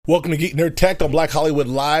Welcome to Geek Nerd Tech on Black Hollywood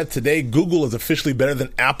Live. Today, Google is officially better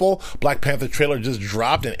than Apple. Black Panther trailer just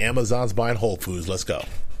dropped, and Amazon's buying Whole Foods. Let's go.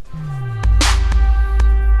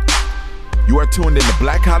 You are tuned in to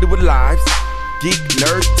Black Hollywood Live's Geek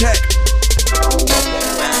Nerd Tech.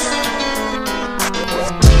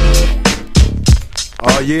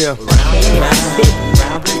 Oh yeah.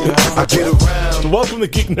 I get around. Welcome to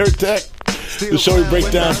Geek Nerd Tech, the show we break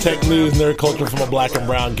down tech news, nerd culture from a black and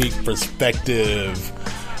brown geek perspective.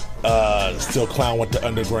 Still clown with the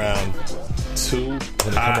underground. When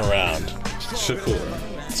they come around. Shakur.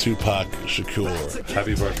 Tupac Shakur.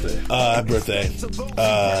 Happy birthday. Happy birthday.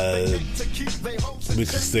 We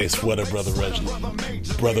can say sweater brother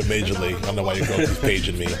majorly. I don't know why you're going through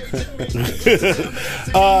paging me.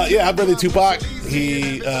 Yeah, happy birthday Tupac.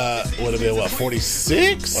 He would have been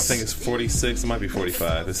 46? I think it's 46. It might be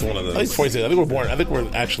 45. It's one of those. I think it's 46. I think we're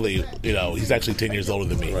actually, he's actually 10 years older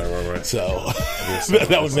than me. Right. So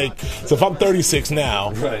that would make. So if I'm 36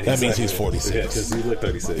 now, that means he's 46. Yeah, because you look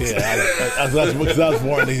 36. Yeah, because I was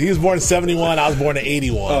born. He was born in 71. I was born in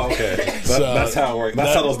 81. Oh, okay. That's how it works.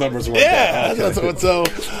 That's how those numbers work. Yeah. Okay. So,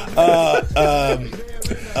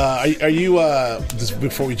 are you just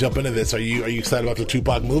before we jump into this? Are you excited about the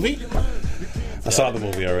Tupac movie? I saw the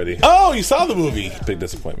movie already. Oh, you saw the movie? Big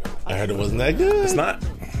disappointment. I heard it wasn't that good. It's not.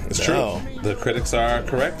 It's No. true. The critics are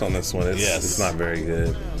correct on this one. It's not very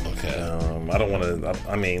good. Okay. I don't want to.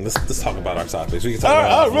 I mean, let's talk about our topics. We can talk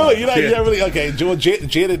Oh, about. really? You're not really okay.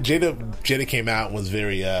 Jada came out and was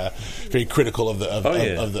very critical of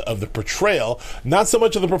the portrayal. Not so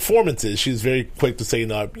much of the performances. She was very quick to say, you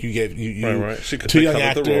gave Right. She could two young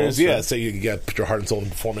cover the actors. roles, So you got to put your heart and soul in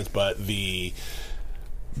the performance, but the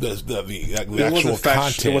It actual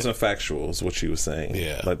content. It wasn't factual, is what she was saying.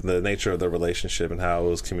 Yeah. Like the nature of the relationship and how it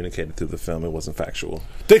was communicated through the film, it wasn't factual.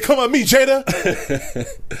 They come at me, Jada.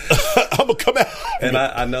 I'm gonna come out. And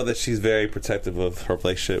I know that she's very protective of her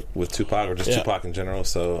relationship with Tupac, or just Tupac in general.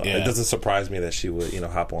 So it doesn't surprise me that she would,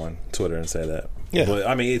 hop on Twitter and say that. Yeah. But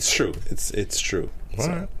I mean, it's true. It's true. All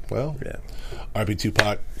right. Well, yeah. RP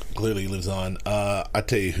Tupac clearly lives on. I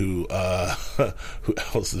tell you who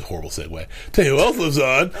else is a horrible segue. Tell you who else lives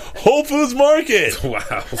on. Whole Foods Market.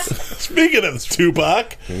 Wow. Speaking of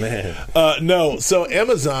Tupac, Man. No. So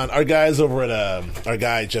Amazon, our guy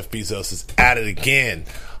Jeff Bezos is at it again.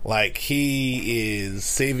 Like, he is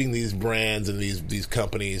saving these brands and these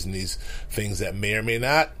companies and these things that may or may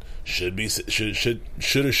not should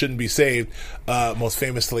or shouldn't be saved. Most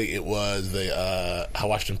famously, it was the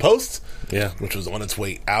Washington Post, which was on its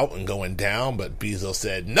way out and going down, but Bezos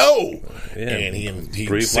said no, and he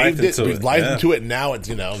saved it, breathed life into it. And now it's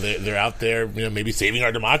they're out there, maybe saving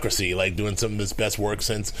our democracy, like doing some of this best work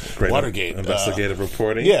since Watergate, investigative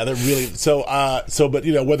reporting. Yeah, they're really so. But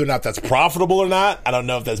whether or not that's profitable or not, I don't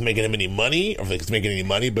know if that's making him any money or if it's making any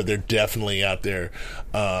money. But they're definitely out there,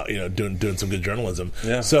 doing some good journalism.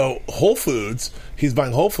 Yeah. So Whole Foods, he's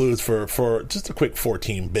buying Whole Foods for just a quick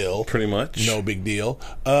 $14 billion. Pretty much. No big deal.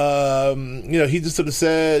 He just sort of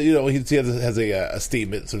said, he has a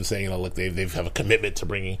statement sort of saying, look, they have a commitment to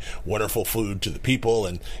bringing wonderful food to the people,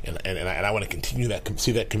 and I want to continue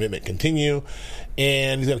see that commitment continue.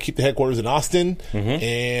 And he's going to keep the headquarters in Austin,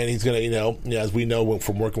 and he's going to, as we know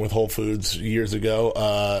from working with Whole Foods years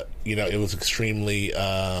ago, it was extremely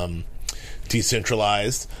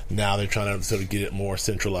decentralized. Now they're trying to sort of get it more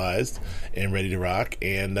centralized and ready to rock.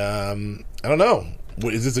 And I don't know.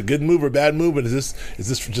 Is this a good move or a bad move? And is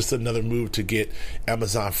this just another move to get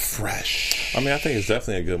Amazon fresh? I mean, I think it's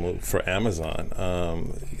definitely a good move for Amazon,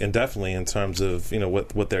 and definitely in terms of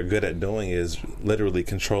what they're good at doing is literally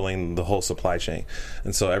controlling the whole supply chain,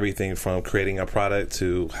 and so everything from creating a product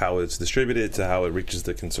to how it's distributed to how it reaches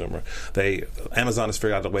the consumer. Amazon has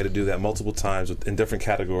figured out a way to do that multiple times in different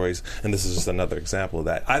categories, and this is just another example of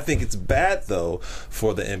that. I think it's bad though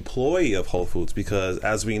for the employee of Whole Foods because,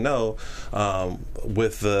 as we know,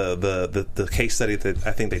 with the case study that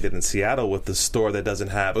I think they did in Seattle with the store that doesn't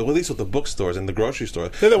have, well, at least with the bookstores and the grocery store.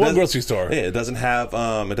 Yeah, that one grocery store. Yeah, it doesn't have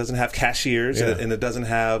cashiers, and it doesn't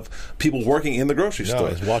have people working in the grocery store.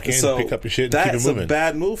 Just walk in, pick up your shit, and keep it moving. That's a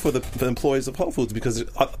bad move for the employees of Whole Foods because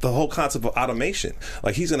the whole concept of automation,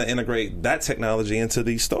 like he's going to integrate that technology into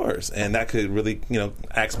these stores, and that could really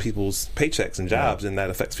axe people's paychecks and jobs, and that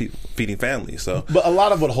affects feeding families. So, but a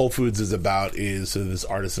lot of what Whole Foods is about is this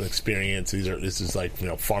artisan experience. This is like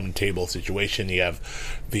farm to table situation. You have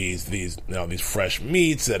these fresh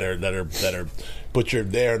meats that are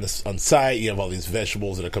butchered there on site. You have all these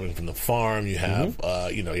vegetables that are coming from the farm. You have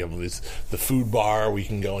you have the food bar where you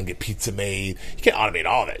can go and get pizza made. You can't automate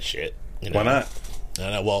all that shit. Why not?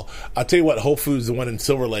 Well, I'll tell you what. Whole Foods, the one in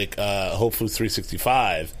Silver Lake, Whole Foods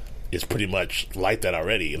 365. is pretty much like that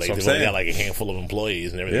already. Like what I'm they've only saying. got like a handful of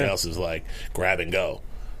employees, and everything Yeah. else is like grab and go,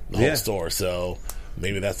 the whole Yeah. store. So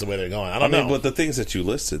maybe that's the way they're going. I don't I mean, know. but the things that you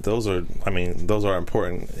listed, those are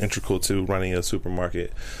important, integral to running a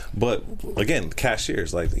supermarket. But again,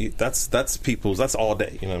 cashiers, like that's people's, that's all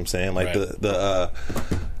day. You know what I'm saying? Like Right. the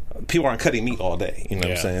people aren't cutting meat all day. You know what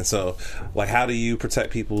I'm Yeah. saying? So, like, how do you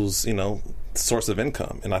protect people's, source of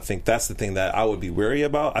income? And I think that's the thing that I would be wary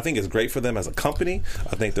about. I think it's great for them as a company.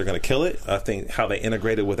 I think they're going to kill it. I think how they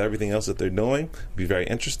integrate it with everything else that they're doing would be very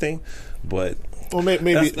interesting. But well,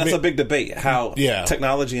 maybe that's a big debate. How Yeah.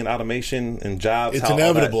 technology and automation and jobs. it's how all that-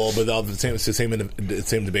 inevitable, but it's the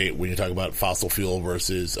same debate when you talk about fossil fuel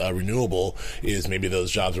versus renewable. Is maybe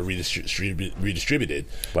those jobs are redistributed.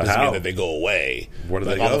 But Doesn't how? mean that they go away. Where do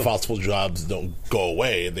Like they all go? the fossil jobs don't go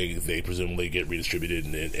away. They presumably get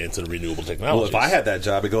redistributed into the renewable technology. Well, if I had that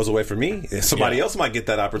job, it goes away from me. Somebody Yeah. else might get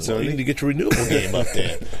that you opportunity. need to get your renewable game up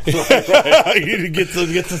there. You need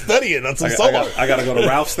to get to studying on some I solar. got to go to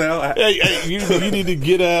Ralph's now. Hey, you need to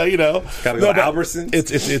get Gotta go to but Albertsons.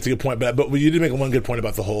 It's a good point, but you did make one good point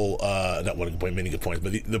about the whole not one good point, many good points,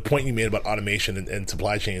 but the point you made about automation and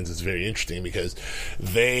supply chains is very interesting because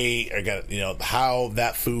they are gonna how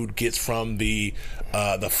that food gets from the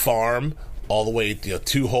farm all the way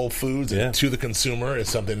to Whole Foods and to the consumer is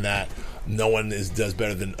something that no one does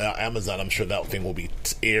better than Amazon. I'm sure that thing will be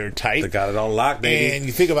airtight. They got it on lock, baby. And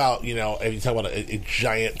you think about if you talk about a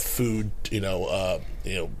giant food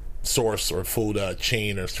source or food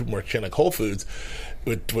chain or supermarket chain like Whole Foods,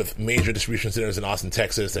 with major distribution centers in Austin,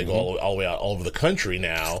 Texas, they go all the way out all over the country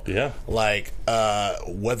now. Yeah. Like,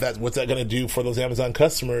 what's that going to do for those Amazon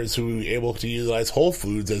customers who are able to utilize Whole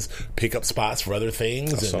Foods as pickup spots for other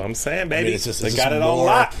things? That's what I'm saying, baby. I mean, it's just, they it's got just it on more-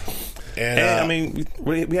 lock. And, I mean,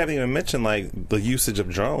 we haven't even mentioned like the usage of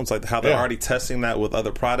drones, like how they're already testing that with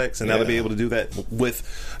other products, and now they'll be able to do that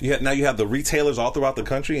with. Now you have the retailers all throughout the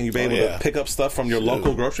country, and you'll be able to pick up stuff from your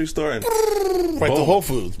local grocery store and right to boom. Whole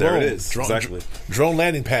Foods. There Boom. it is. Exactly. Drone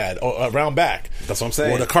landing pad around back. That's what I'm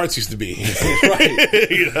saying. Where the carts used to be.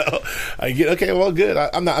 Right. I get okay. Well, good.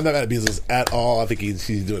 I'm not mad at Bezos at all. I think he's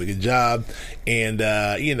doing a good job. And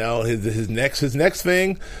his next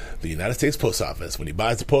thing, the United States Post Office. When he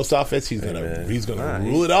buys the post office, he's gonna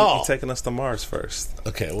rule it all. He's taking us to Mars first.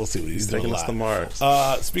 Okay, we'll see what he's doing. Taking us to Mars.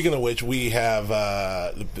 Speaking of which, we have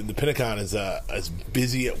the Pentagon is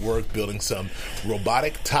busy at work building some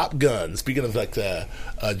robotic Top Guns. Speaking of like the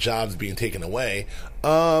jobs being taken away,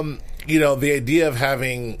 the idea of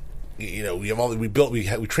having we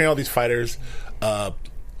train all these fighters.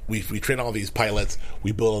 We train all these pilots.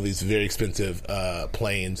 We build all these very expensive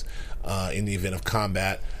planes in the event of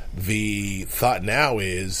combat. The thought now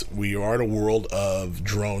is we are in a world of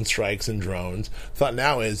drone strikes and drones. Thought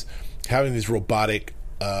now is having these robotic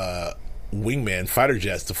wingman fighter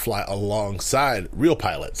jets to fly alongside real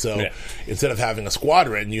pilots. So instead of having a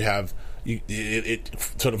squadron, you have it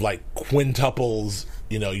sort of like quintuples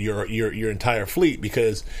your entire fleet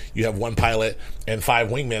because you have one pilot and 5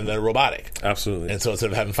 wingmen that are robotic. Absolutely. And so instead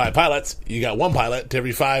of having 5 pilots, you got 1 pilot to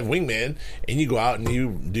every 5 wingmen, and you go out and you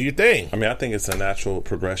do your thing. I mean, I think it's a natural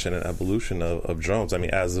progression and evolution of drones. I mean,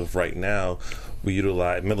 as of right now, we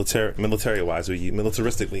utilize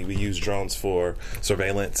militaristically, we use drones for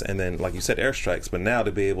surveillance and then, like you said, airstrikes. But now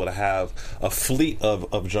to be able to have a fleet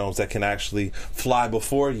of drones that can actually fly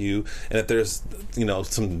before you, and if there's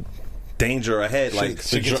some danger ahead, like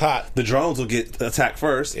shit gets hot. the drones will get attacked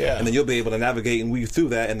first, and then you'll be able to navigate and weave through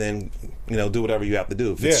that, and then do whatever you have to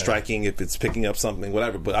do. If it's striking, if it's picking up something,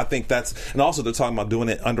 whatever. But I think and also they're talking about doing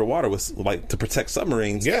it underwater with like to protect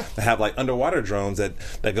submarines. Yeah, to have like underwater drones that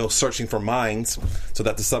go searching for mines so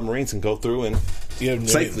that the submarines can go through and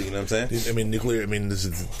safely. You know what I'm saying? I mean, nuclear. I mean,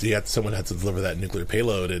 someone had to deliver that nuclear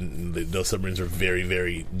payload, and those submarines are very,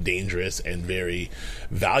 very dangerous and very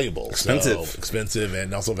valuable, expensive,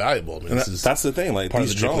 and also valuable. I mean, that's the thing. Like part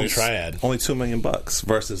these of the drones, triad. only $2 million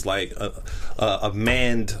versus like a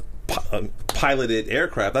manned piloted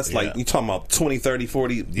aircraft. That's like you're talking about 20, 30,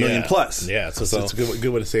 40 million plus. Yeah, so it's a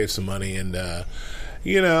good way to save some money. And did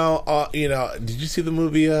you see the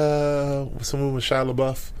movie? Someone with Shia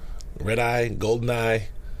LaBeouf, Red Eye, Golden Eye.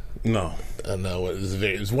 No. No,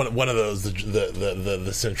 it was one of those. The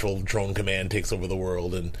central drone command takes over the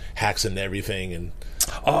world and hacks into everything. And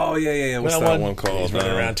oh yeah. What's that one called? He's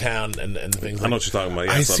running around town and things. I know what you're talking about.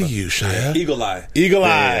 Yeah, I see you, Shia. Eagle Eye. Eagle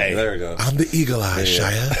Eye. Yeah, there we go. I'm the Eagle Eye,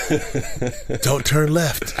 Shia. Don't turn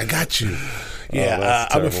left. I got you. Yeah,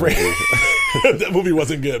 I'm afraid that movie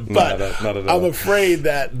wasn't good, but not at all. I'm afraid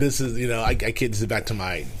that this is I can't. This is back to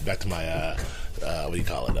my what do you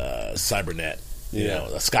call it? Cybernet You know,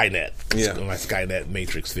 a Skynet. Yeah. My Skynet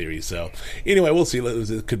Matrix theory. So anyway, we'll see.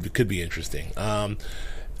 It could be interesting.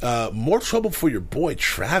 More trouble for your boy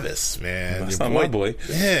Travis, man. That's your not my boy.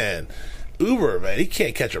 Man. Uber, man, he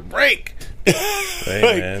can't catch a break. Hey,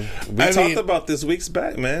 man. We talked about this weeks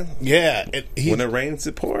back, man. Yeah. When it rains,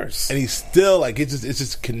 it pours. And he's still like, it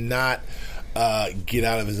just cannot get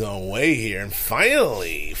out of his own way here. And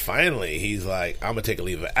finally, he's like, I'm gonna take a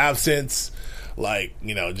leave of absence, like,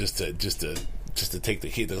 you know, just to take the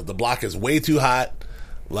heat. The block is way too hot.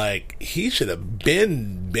 Like, he should have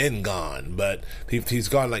been gone, but he's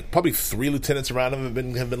gone. Like, probably 3 lieutenants around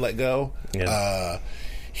him have been let go. Yeah.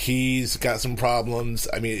 He's got some problems.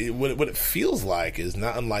 I mean, what it feels like is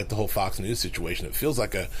not unlike the whole Fox News situation. It feels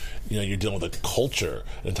like you're dealing with a culture,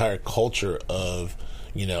 an entire culture of,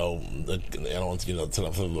 I don't want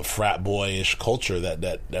the frat boyish culture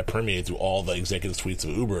that permeates through all the executive suites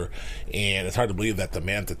of Uber, and it's hard to believe that the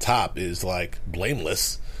man at the top is like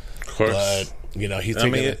blameless. Of course, but he's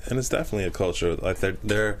taking and it's definitely a culture. Like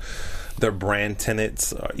their brand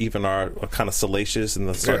tenets even are kind of salacious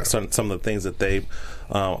in some of the things that they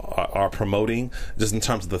are promoting, just in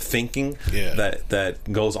terms of the thinking that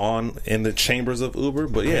goes on in the chambers of Uber.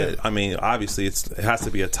 But I mean, obviously it has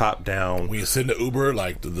to be a top down. When you sit in the Uber,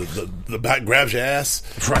 like the back grabs your ass,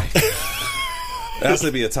 right? It has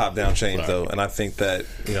to be a top down change, though, and I think that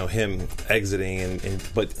him exiting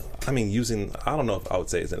but I mean, I don't know if I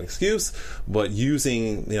would say it's an excuse, but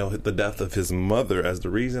using the death of his mother as the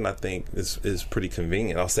reason, I think is pretty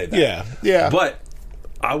convenient. I'll say that. Yeah. But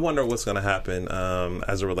I wonder what's going to happen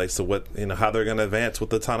as it relates to what how they're going to advance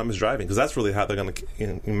with autonomous driving, because that's really how they're going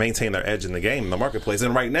to maintain their edge in the game, in the marketplace.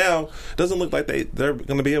 And right now, it doesn't look like they're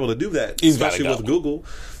going to be able to do that, especially with Google.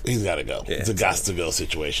 He's got to go. Yeah, it's a got to go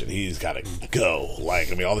situation. He's got to go.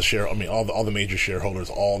 Like, I mean, all the major shareholders,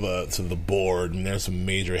 all the board, and there's some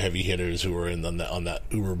major heavy hitters who are on that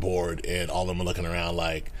Uber board, and all of them are looking around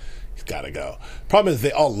like, he's got to go. Problem is,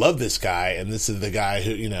 they all love this guy, and this is the guy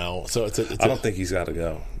who, so I don't think he's got to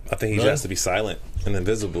go. I think he just has to be silent and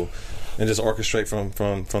invisible and just orchestrate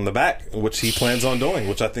from the back, which he plans on doing,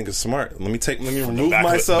 which I think is smart. Let me remove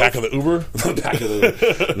myself. Back of the Uber? Back of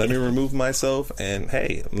the Uber. Let me remove myself, and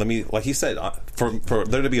hey, like he said, for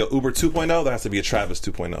there to be a Uber 2.0, there has to be a Travis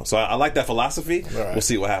 2.0. So I like that philosophy. Right. We'll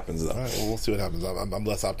see what happens, though. All right, well, we'll see what happens. I'm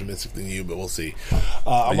less optimistic than you, but we'll see.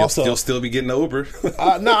 You'll still be getting the Uber.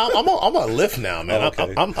 No, I'm on Lyft now, man. Oh,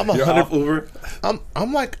 okay. I'm You're off Uber?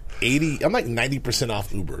 I'm like 90%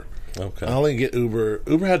 off Uber. Okay. I only get Uber.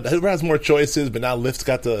 Uber has more choices, but now Lyft's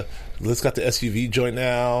got the SUV joint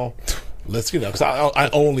now. Lyft, because I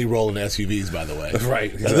only roll in SUVs, by the way.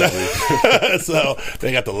 Right. Exactly. So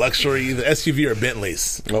they got the luxury, either SUV or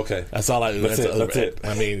Bentleys. Okay. That's all I do. That's it.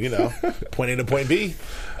 I mean, point A to point B.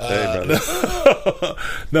 Hey, brother.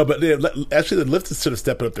 No, but actually, the Lyft is sort of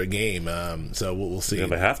stepping up their game. So we'll see. Yeah,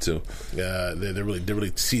 they have to. They're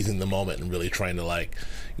really seizing the moment and really trying to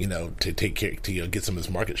to take care to get some of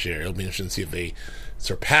this market share. It'll be interesting to see if they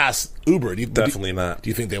surpass Uber. Definitely not. Do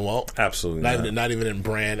you think they won't? Absolutely not. Not even in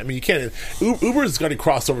brand. I mean, you can't. Uber is going to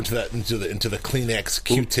cross over into the Kleenex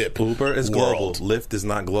Q-tip. Uber is world. global. Lyft is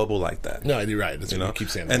not global like that. No, you're right. That's what you keep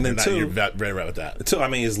saying that. And then you're very right with that. Too, I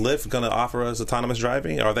mean, is Lyft going to offer us autonomous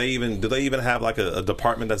driving? Do they even have like a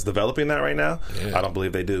department that's developing that right now? Yeah. I don't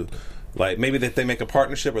believe they do. Like, maybe that they make a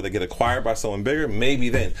partnership or they get acquired by someone bigger, maybe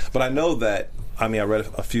then. But I know that, I read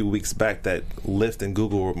a few weeks back that Lyft and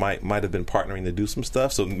Google might have been partnering to do some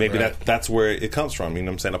stuff. So maybe that's where it comes from. You know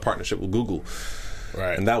what I'm saying? A partnership with Google.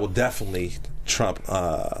 Right. And that will definitely trump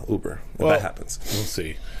Uber if that happens. We'll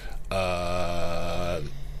see.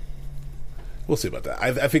 We'll see about that.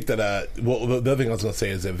 I think that the other thing I was going to say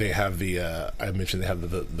is that they have I mentioned they have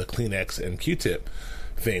the Kleenex and Q-tip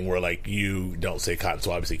thing where, like, you don't say cotton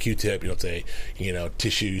swab, you say Q-tip. You don't say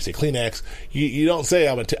tissue, you say Kleenex. You don't say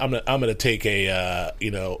I'm gonna take a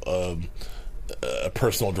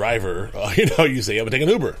personal driver. You say I'm gonna take an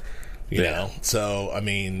Uber. You know. So I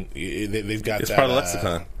mean, they've got it's that, part of the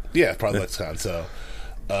lexicon. Yeah, it's part of the lexicon. So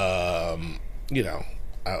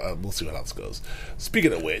we'll see what else goes.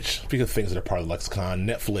 Speaking of things that are part of the lexicon,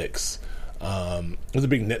 Netflix. There's a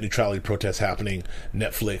big net neutrality protest happening.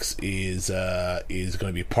 Netflix is going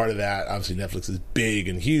to be part of that. Obviously, Netflix is big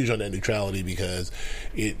and huge on net neutrality because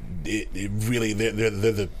it really they're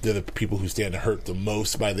the people who stand to hurt the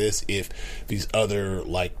most by this. If these other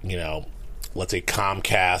let's say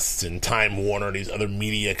Comcast and Time Warner, these other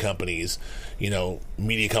media companies,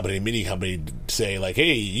 media company say like,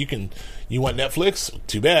 hey, you want Netflix?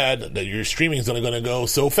 Too bad that your streaming is only going to go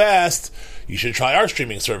so fast. You should try our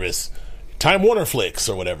streaming service. Time Warner Flicks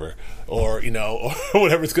or whatever, or or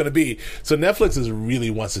whatever it's going to be. So Netflix really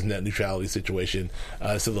wants this net neutrality situation,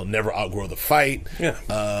 so they'll never outgrow the fight. Yeah,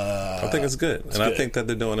 I think it's good, and I think that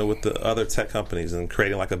they're doing it with the other tech companies and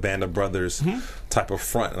creating like a Band of Brothers type of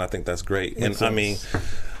front, and I think that's great. Makes sense. I mean,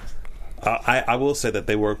 I will say that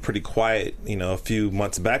they were pretty quiet, a few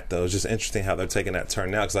months back, though. It's just interesting how they're taking that turn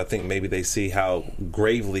now, because I think maybe they see how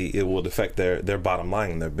gravely it will affect their bottom line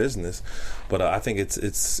and their business. But I think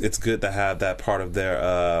it's good to have that part of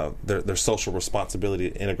their social responsibility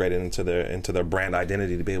integrated into their brand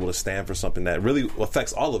identity, to be able to stand for something that really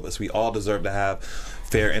affects all of us. We all deserve to have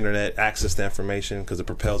fair internet access to information because it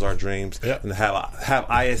propels our dreams, and to have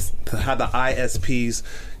the ISPs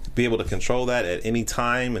be able to control that at any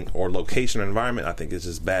time or location or environment, I think it's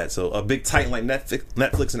just bad. So a big titan like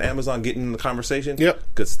Netflix and Amazon getting in the conversation,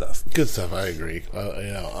 good stuff. Good stuff. I agree.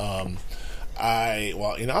 I'm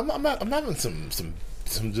having some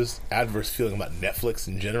just adverse feeling about Netflix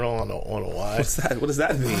in general. I don't know why. What's that? What does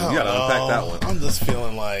that mean? You gotta unpack that one. I'm just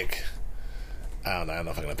feeling like, I don't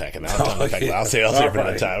know if I can unpack it now. I'll say it for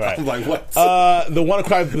another time. Right. I'm like, what? The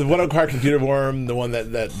WannaCry computer worm, the one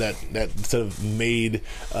that sort of made,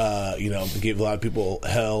 gave a lot of people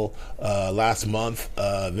hell last month.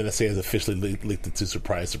 The NSA has officially leaked it to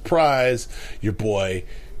surprise, your boy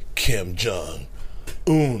Kim Jong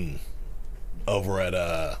Un over in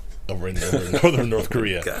northern North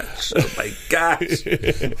Korea. Oh my gosh.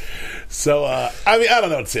 So I don't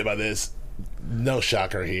know what to say about this. No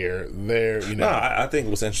shocker here. I think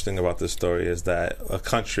what's interesting about this story is that a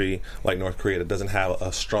country like North Korea that doesn't have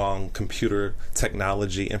a strong computer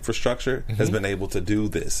technology infrastructure has been able to do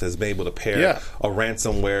this, has been able to pair a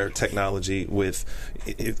ransomware technology with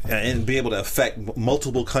and be able to affect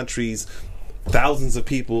multiple countries, thousands of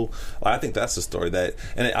people. I think that's the story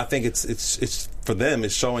and I think it's for them,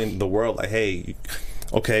 it's showing the world like, hey,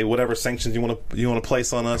 okay, whatever sanctions you want to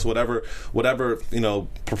place on us, whatever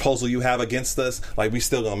proposal you have against us, like, we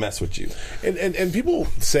still gonna mess with you. And people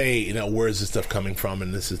say, where is this stuff coming from?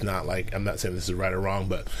 And this is not like, I'm not saying this is right or wrong,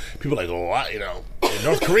 but people are like, in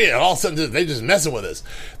North Korea, all of a sudden they just messing with us.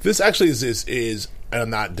 This actually is and I'm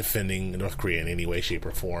not defending North Korea in any way, shape,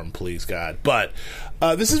 or form, please God. But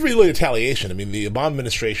this is really retaliation. I mean, the Obama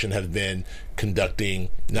administration has been conducting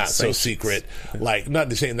not so secret sort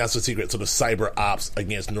of cyber ops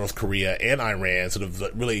against North Korea and Iran. Sort of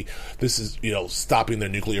really, this is stopping their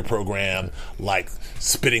nuclear program, like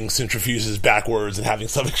spitting centrifuges backwards and having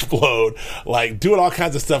stuff explode, like doing all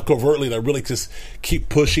kinds of stuff covertly that really just keep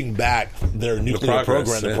pushing back their nuclear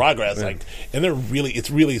program, their progress. Yeah. And it's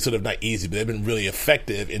really sort of not easy, but they've been really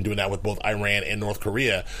effective in doing that with both Iran and North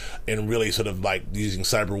Korea, and really sort of like using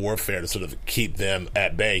cyber warfare to sort of keep them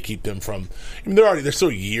at bay, keep them from. I mean, they're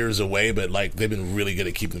still years away, but like they've been really good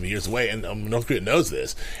at keeping them years away. And North Korea knows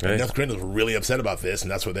this. Right. And North Koreans were really upset about this,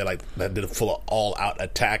 and that's why they did a full all-out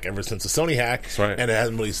attack ever since the Sony hack, and it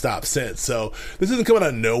hasn't really stopped since. So this isn't coming out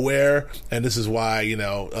of nowhere, and this is why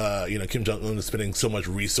Kim Jong Un is spending so much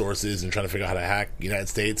resources and trying to figure out how to hack the United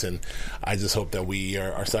States. And I just hope that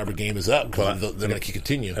our cyber game is up, because they're going to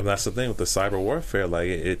continue. And that's the thing with the cyber warfare, like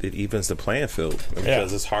it evens the playing field,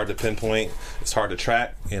 because it's hard to pinpoint, it's hard to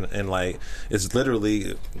track, and like it's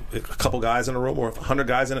literally a couple guys in a room or 100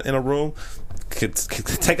 guys in a room could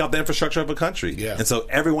take out the infrastructure of a country. Yeah. And so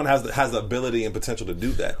everyone has the ability and potential to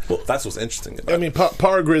do that. Well, that's what's interesting about it. I mean,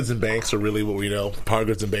 power grids and banks are really what we know. Power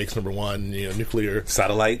grids and banks, number one. Nuclear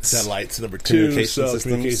satellites, number two.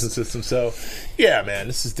 Communication systems. So, yeah, man,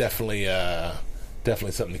 this is definitely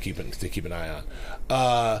something to keep an eye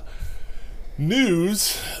on.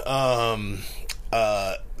 News.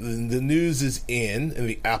 The news is in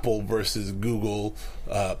the Apple versus Google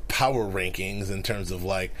power rankings, in terms of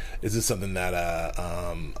like, is this something that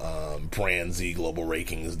Brand Z Global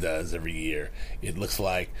Rankings does every year? It looks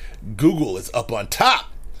like Google is up on top.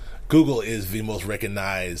 Google is the most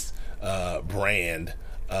recognized brand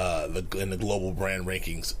in the global brand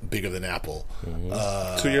rankings, bigger than Apple.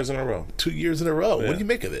 2 years in a row. 2 years in a row. Yeah. What do you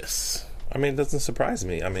make of this? I mean, it doesn't surprise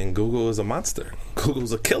me. I mean, Google is a monster.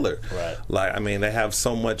 Google's a killer. Right. Like, I mean, they have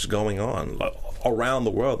so much going on around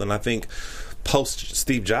the world, and I think post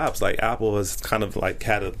Steve Jobs, like, Apple has kind of like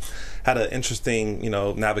had an interesting,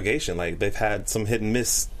 navigation. Like, they've had some hit and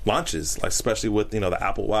miss launches, like especially with the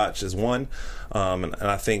Apple Watch is one, and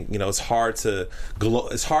I think it's hard to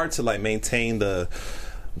like maintain the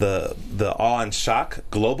awe and shock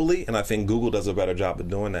globally, and I think Google does a better job of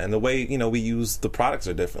doing that. And the way we use the products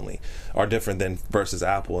are different than versus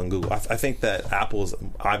Apple and Google. I think that Apple is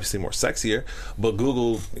obviously more sexier, but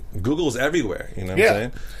Google's everywhere. You know what I'm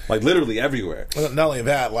saying? Like, literally everywhere. Well, not only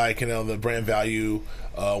that, like the brand value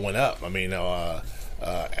went up. I mean,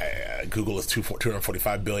 Google is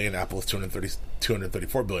 $245 billion, Apple is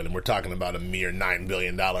 $234 billion, and we're talking about a mere $9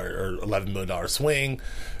 billion or $11 million swing,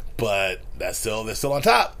 but they're still on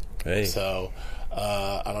top. Hey. So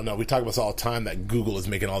I don't know. We talk about this all the time that Google is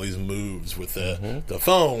making all these moves with the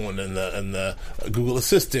phone and the Google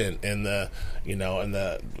Assistant and their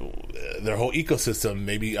whole ecosystem.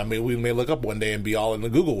 Maybe we may look up one day and be all in the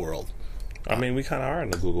Google world. I mean, we kind of are in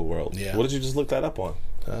the Google world. Yeah. What did you just look that up on?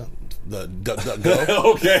 The DuckDuckGo.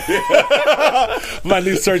 Okay. My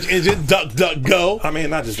new search engine, DuckDuckGo. I mean,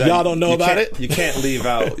 not just that. Y'all don't know about it? You can't leave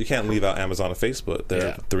out Amazon and Facebook.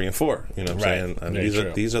 They're 3 and 4. You know what I'm saying? I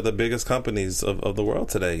mean, these are the biggest companies of the world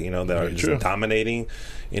today. You know, that are just dominating,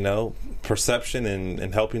 perception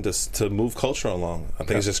and helping to move culture along. I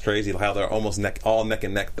think it's just crazy how they're almost neck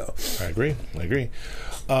and neck though. I agree.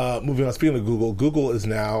 Moving on, speaking of Google is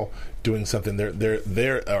now doing something.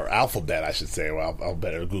 They're or Alphabet, I should say, or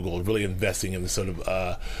Alphabet or Google, really investing in this sort of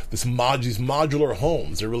these modular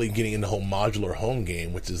homes. They're really getting in the whole modular home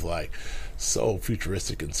game, which is like so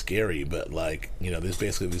futuristic and scary. But like, there's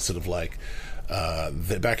basically these sort of like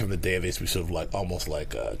back in the day, they used to be sort of like almost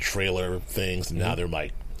like trailer things, and now they're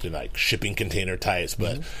like shipping container types,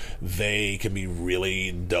 but they can be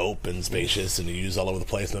really dope and spacious and used all over the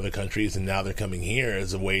place in other countries. And now they're coming here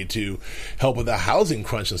as a way to help with the housing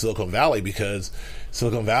crunch in Silicon Valley, because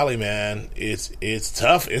Silicon Valley, man, it's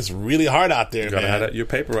tough. It's really hard out there. You gotta have your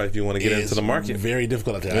paper right if you want to get into the market. Very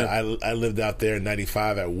difficult out there. Yeah. I lived out there in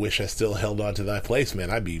 '95. I wish I still held on to that place, man.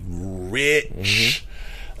 I'd be rich,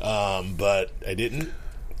 but I didn't.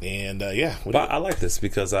 And but I like this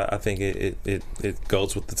because I think it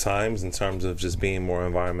goes with the times in terms of just being more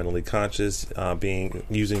environmentally conscious,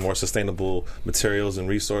 using more sustainable materials and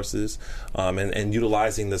resources, and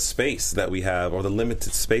utilizing the space that we have, or the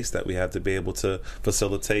limited space that we have, to be able to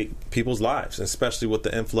facilitate people's lives, especially with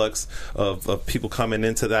the influx of people coming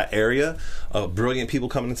into that area, brilliant people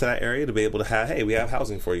coming into that area, to be able to have, hey, we have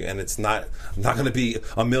housing for you, and it's not going to be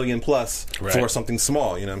 $1 million plus for something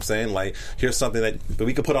small. You know what I'm saying? Like, here's something that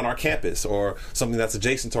we could put on our campus, or something that's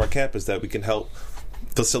adjacent to our campus that we can help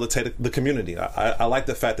facilitate the community. I like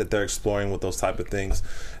the fact that they're exploring with those type of things.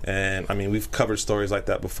 And I mean, we've covered stories like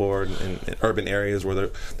that before in urban areas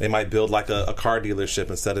where they might build like a car dealership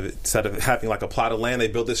instead of having like a plot of land. They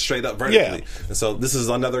build this straight up vertically. And so this is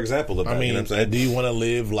another example of that. I mean, you know what I'm saying? Do you want to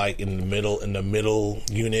live like in the middle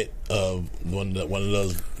unit of one of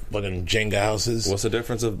those fucking Jenga houses? What's the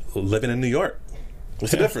difference of living in New York?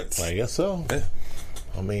 What's the difference? I guess so. Yeah.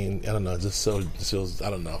 I mean, I don't know. Just feels. I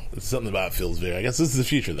don't know. It's something about it feels very. I guess this is the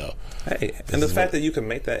future, though. Hey, and the fact that you can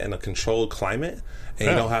make that in a controlled climate, and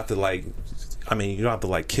you don't have to you don't have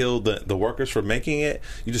to kill the workers for making it.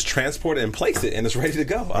 You just transport it and place it, and it's ready to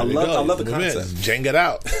go. I love the concept. Jenga it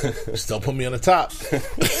out. Still put me on the top. I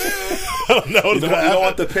don't know. You don't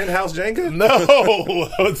want the penthouse Jenga? No,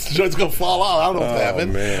 it's gonna fall out. I don't know what's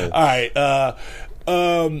happening. Man. All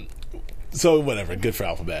right. So whatever, good for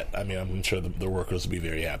Alphabet. I mean, I'm sure the workers will be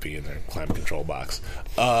very happy in their climate control box.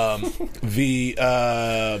 What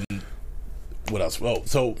else? Oh,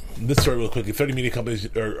 so this story real quickly. 30 media companies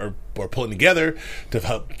are pulling together to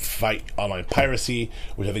help fight online piracy,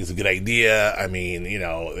 which I think is a good idea. I mean,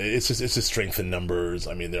 it's just strength in numbers.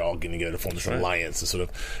 I mean, they're all getting together to form this alliance to sort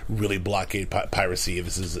of really blockade piracy.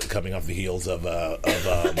 This is coming off the heels of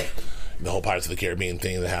the whole Pirates of the Caribbean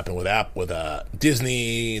thing that happened with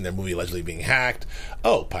Disney and their movie allegedly being hacked.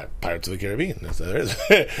 Oh, Pirates of the Caribbean.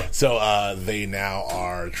 So they now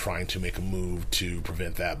are trying to make a move to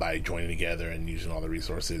prevent that by joining together and using all the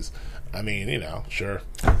resources. I mean, sure.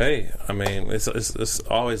 Hey, I mean, it's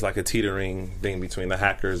always like a teetering thing between the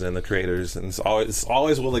hackers and the creators, and it's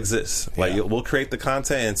always will exist. Like, we'll create the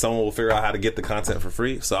content, and someone will figure out how to get the content for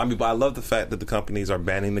free. So I mean, but I love the fact that the companies are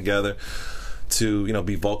banding together to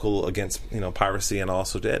be vocal against piracy, and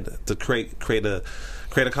also to create a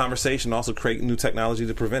conversation, also create new technology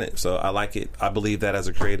to prevent it. So I like it. I believe that as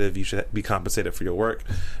a creative, you should be compensated for your work,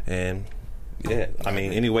 and I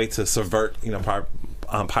mean, any way to subvert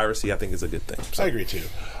piracy, I think is a good thing. So. I agree too.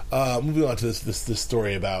 Moving on to this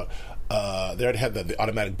story about. They already had the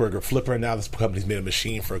automatic burger flipper, and now this company's made a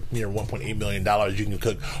machine for near $1.8 million. You can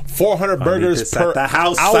cook 400 burgers per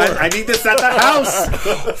hour. I need this at the house.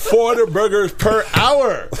 400 burgers per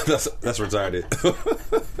hour. That's retarded.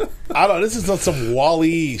 I don't know. This is on some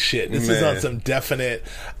Wall-E shit. This is on some definite.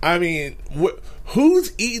 I mean,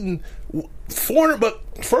 who's eating 400? But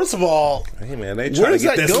first of all, hey man, they trying to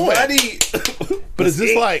get this money. But is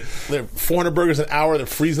this like they're 400 burgers an hour? They're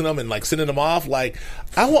freezing them and sending them off. Like,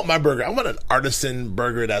 I want my burger. I want an artisan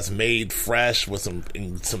burger that's made fresh with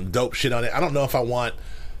some dope shit on it. I don't know if I want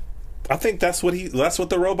I think that's what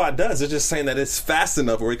the robot does. It's just saying that it's fast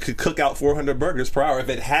enough where it could cook out 400 burgers per hour if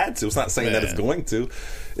it had to. It's not saying that it's going to.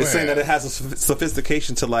 It's saying that it has a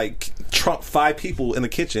sophistication to like trump 5 people in the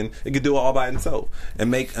kitchen. It could do it all by itself and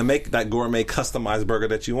make that gourmet customized burger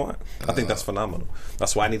that you want. I think that's phenomenal.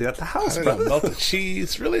 That's why I need it at the house, bro. Melted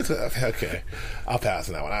cheese, really? Okay, I'll pass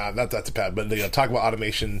on that one. That's a pass. But talk about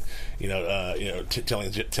automation.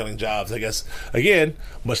 Telling jobs. I guess again,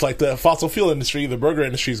 much like the fossil fuel industry, the burger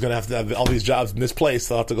industry is going to have all these jobs misplaced.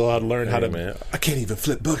 They'll have to go out and learn how to. Man, I can't even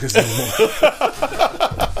flip burgers anymore.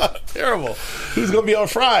 Terrible. Who's going to be on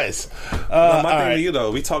fries? My thing to you though,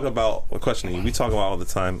 we talk about all the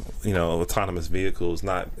time. Autonomous vehicles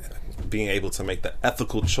not being able to make the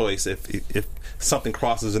ethical choice if something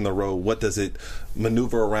crosses in the road. What does it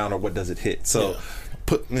maneuver around, or what does it hit? So. Yeah.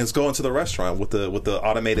 Let's go into the restaurant with the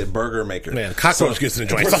automated burger maker. Man, cockroach gets in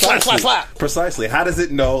the joint. Slap. Precisely. How does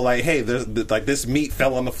it know? Like, hey, this meat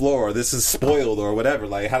fell on the floor, or this is spoiled, or whatever.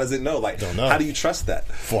 Like, how does it know? Like, don't know. How do you trust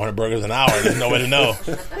that? 400 burgers an hour. There's no way to know.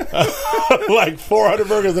 Like 400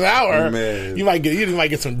 burgers an hour. Man. You might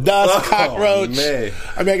get some dust, cockroach. Man.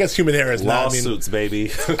 I mean, I guess human hair is lawsuits,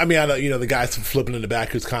 baby. I mean, I know the guy's flipping in the back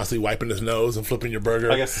who's constantly wiping his nose and flipping your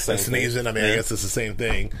burger. I guess the same and sneezing. Thing. I mean, I guess it's the same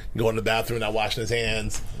thing. Going to the bathroom, not washing his hands.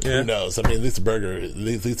 Yeah. Who knows? I mean, this burger,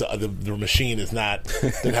 the machine is not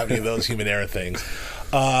doesn't have any of those human error things.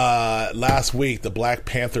 Last week, the Black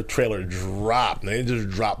Panther trailer dropped. They just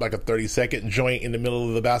dropped like a 30-second joint in the middle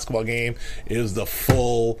of the basketball game. It was the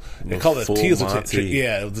full. They called it a teaser.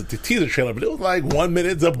 Yeah, it was the teaser trailer, but it was like 1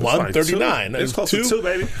 minute of 1:39. It was close to 2,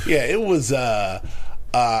 baby. Yeah, it was. I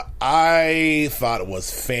thought it was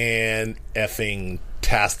fan-effing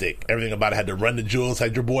tastic. Everything about it had to run the jewels.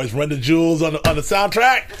 Had your boys run the jewels on the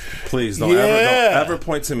soundtrack. Please don't ever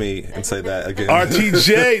point to me and say that again.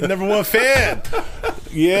 RTJ, number one fan.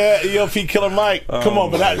 Yeah, ELP Killer Mike. Come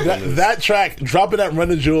on, but that track, dropping that Run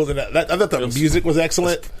the Jewels, and I thought the music was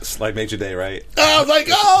excellent. It's like Major Day, right? I was like,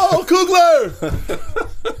 Coogler.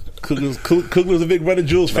 Coogler's a big Run the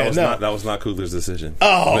Jewels fan. That was not Coogler's decision.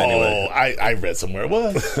 Oh, anyway. I read somewhere it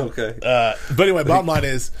was. Okay. But anyway, bottom line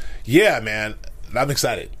is, yeah, man, I'm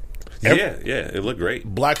excited. Yeah, it looked great.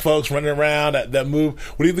 Black folks running around, that move.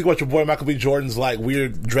 What do you think about your boy Michael B. Jordan's like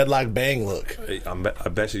weird dreadlock bang look? I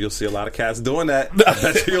bet you you'll see a lot of cats doing that. I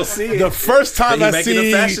bet you you'll see it. The first time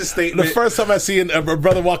I see a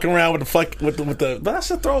brother walking around with the But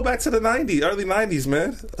that's a throwback to the '90s, early '90s,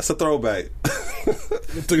 man. That's a throwback.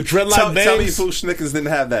 The dreadlock bangs. Tell me, Pooh Schnickers didn't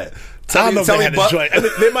have that. I don't know if they had the joint.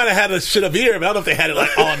 They might have had a shit up here, but I don't know if they had it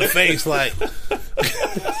like on the face, like.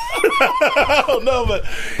 I don't know, but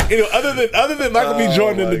other than Michael B.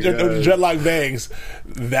 Jordan and the dreadlock bangs,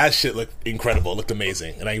 that shit looked incredible. It looked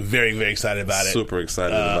amazing, and I'm very, very excited about it. Super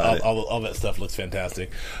excited about it. All that stuff looks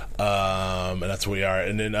fantastic, and that's where we are.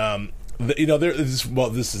 And then I'm going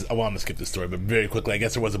to skip this story, but very quickly, I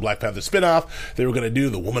guess there was a Black Panther spinoff. They were going to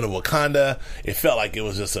do The Woman of Wakanda. It felt like it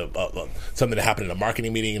was just something that happened in a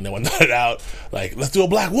marketing meeting, and they went it out like, let's do a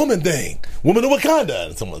Black woman thing, Woman of Wakanda.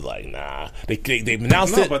 And someone was like, nah. They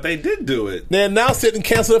announced it. No, but they did do it. They announced it and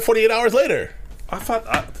canceled it 48 hours later. I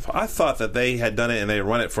thought that they had done it and they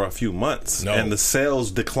run it for a few months, and the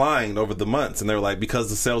sales declined over the months, and they were like, because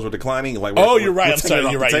the sales were declining, like, you're right. I'm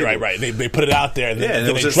sorry, you're right. They put it out there, and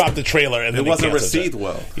then they dropped the trailer, and it wasn't received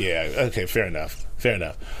well. Yeah. Okay. Fair enough.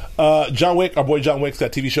 John Wick, our boy John Wick's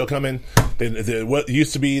got a TV show coming. What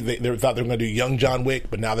used to be, they thought they were going to do Young John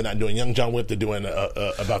Wick, but now they're not doing Young John Wick. They're doing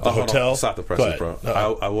about the hotel. Stop the presses, bro.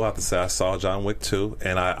 I will have to say I saw John Wick 2,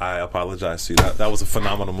 and I apologize to you. That was a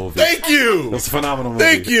phenomenal movie. Thank you. It was a phenomenal movie.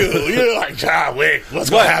 Thank you. You're like, John Wick,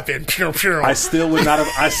 what's going to happen? I still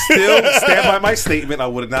stand by my statement. I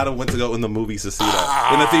would not have went to go in the movies to see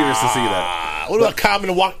that, in the theaters to see that. What about Common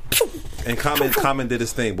and walk? And Common did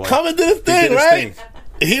his thing, boy. Common did his thing, right?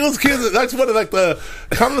 He was kidding. That's one of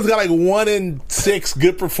Common's got like 1 in 6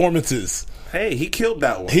 good performances. Hey, he killed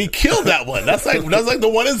that one. That's like the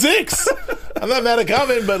 1 in 6. I'm not mad at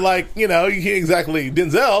Common, but you can't exactly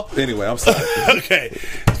Denzel. Anyway, I'm sorry. Okay.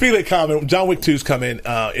 Speaking of Common, John Wick 2 is coming.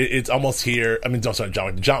 It's almost here. I mean, I'm sorry, John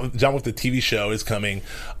Wick the TV show is coming.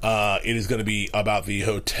 It is going to be about the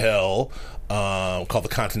hotel. Called the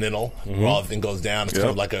Continental, where all everything goes down. It's kind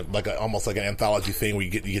of like a almost like an anthology thing where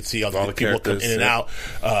you get to see all the people come in and out.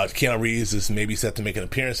 Keanu Reeves is maybe set to make an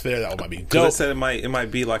appearance there. That might be dope. They said it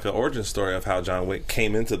might be like an origin story of how John Wick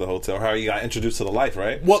came into the hotel, how he got introduced to the life,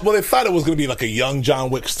 right? Well, they thought it was going to be like a young John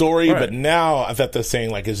Wick story, but now I thought they're saying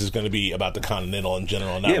like it's just going to be about the Continental in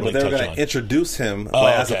general. Not really but they were going to introduce him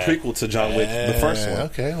as a prequel to John Wick, the first one.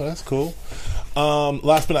 Okay, well that's cool.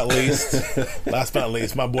 Last but not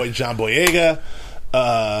least, my boy John Boyega.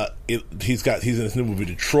 he's in this new movie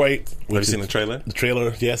Detroit. Have you seen the trailer? The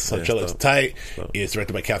trailer, yes. The trailer's dope. tight. Dope. It's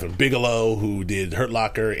directed by Catherine Bigelow, who did Hurt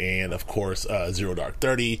Locker and, of course, Zero Dark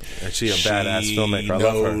 30. And she a badass filmmaker. I She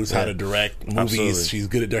love her. knows how Yeah. to direct movies. Absolutely. She's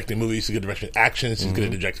good at directing movies. She's good at directing action. She's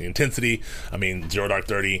good at directing intensity. I mean, Zero Dark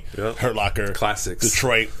 30, Yep. Hurt Locker, Classics.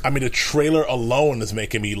 Detroit. I mean, the trailer alone is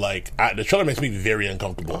making me the trailer makes me very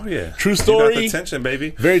uncomfortable. Oh yeah, True You story. got the tension, baby.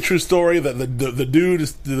 Very true story. That the dude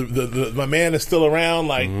is my man is still around.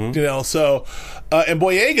 Like so, and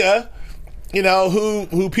Boyega,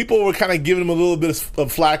 who people were kind of giving him a little bit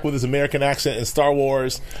of flack with his American accent in Star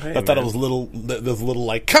Wars. Hey, I thought it was a little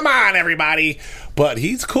like, come on, everybody. But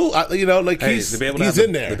he's cool. He's to be able to he's have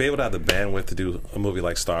in there. To be able to have the bandwidth to do a movie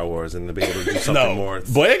like Star Wars and to be able to do something more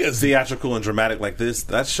Boyega's theatrical and dramatic like this,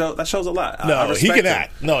 that shows a lot. No, I he respect can him.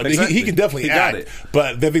 act. No, Exactly. he can definitely he act. Got it. But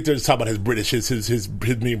I think they're just talking about his British, his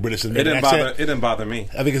being British and It American didn't accent. bother. It didn't bother me.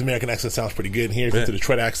 I think his American accent sounds pretty good. Here's the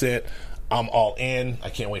Detroit accent. I'm all in. I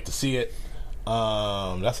can't wait to see it.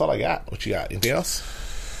 That's all I got. What you got? Anything else?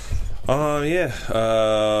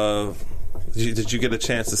 Yeah. Did you get a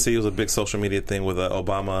chance to see? It was a big social media thing with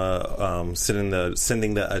Obama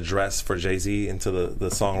sending the address for Jay-Z into the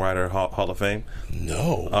Songwriter Hall of Fame.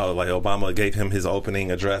 No. Like Obama gave him his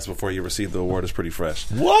opening address before he received the award. It's pretty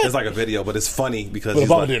fresh. What? It's like a video, but it's funny because But he's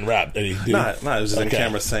Obama like, didn't rap, did he? Nah, it was just in Okay.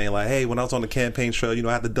 camera saying like, "Hey, when I was on the campaign trail,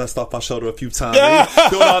 I had to dust off my shoulder a few times."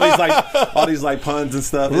 Doing all these puns and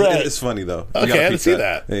stuff. Right. It's funny though. You Okay, gotta I didn't peep see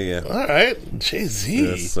that. Yeah. All right. Jay-Z.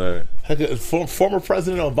 Yes, sir. Former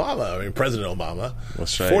President Obama. I mean, President Obama.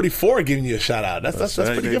 That's right. 44 giving you a shout out. That's right,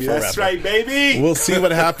 pretty baby. good for a That's rapper. right, baby. We'll see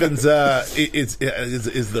what happens. Is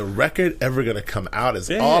the record ever going to come out?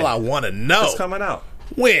 Is all I want to know. It's coming out.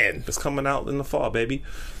 When? It's coming out in the fall, baby.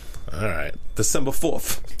 All right. December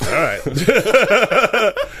 4th. All right.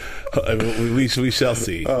 we shall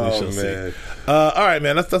see. Oh, we shall man. see. All right,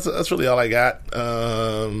 man. That's really all I got.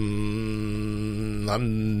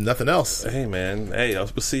 I'm nothing else. Hey, man. Hey, we'll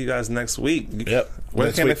see you guys next week. Yep. Where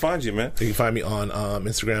Next can they week. find you, man? You can find me on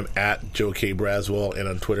Instagram at Joe K. Braswell and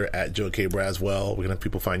on Twitter at Joe K. Braswell. Where can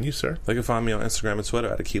people find you, sir? They can find me on Instagram and Twitter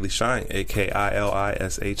at Akili Shine,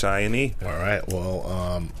 AKILISHINE. All right.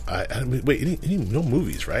 Well, no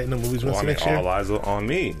movies, right? No movies Well, next year. all eyes are on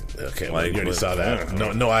me. Okay, Like, well, you already but- saw that.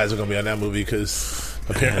 No eyes are going to be on that movie because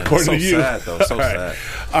apparently, Man, according so to you, sad, though. So all right. sad.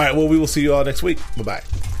 All right. Well, we will see you all next week. Bye.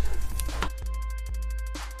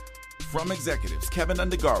 From executives Kevin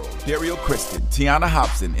Undergaro, Dario Kristen, Tiana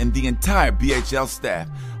Hobson, and the entire BHL staff,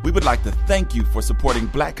 we would like to thank you for supporting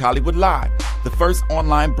Black Hollywood Live, the first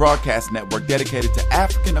online broadcast network dedicated to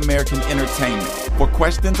African American entertainment. For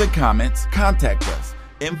questions and comments, contact us.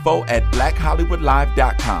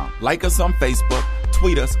 info@blackhollywoodlive.com. Like us on Facebook,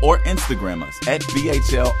 tweet us, or Instagram us at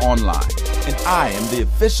BHL Online. And I am the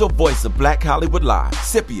official voice of Black Hollywood Live,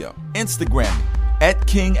 Scipio. Instagram me at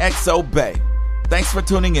KingXOBay. Thanks for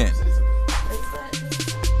tuning in.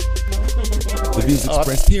 The views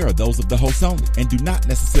expressed here are those of the host only and do not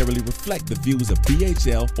necessarily reflect the views of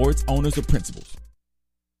BHL or its owners or principals.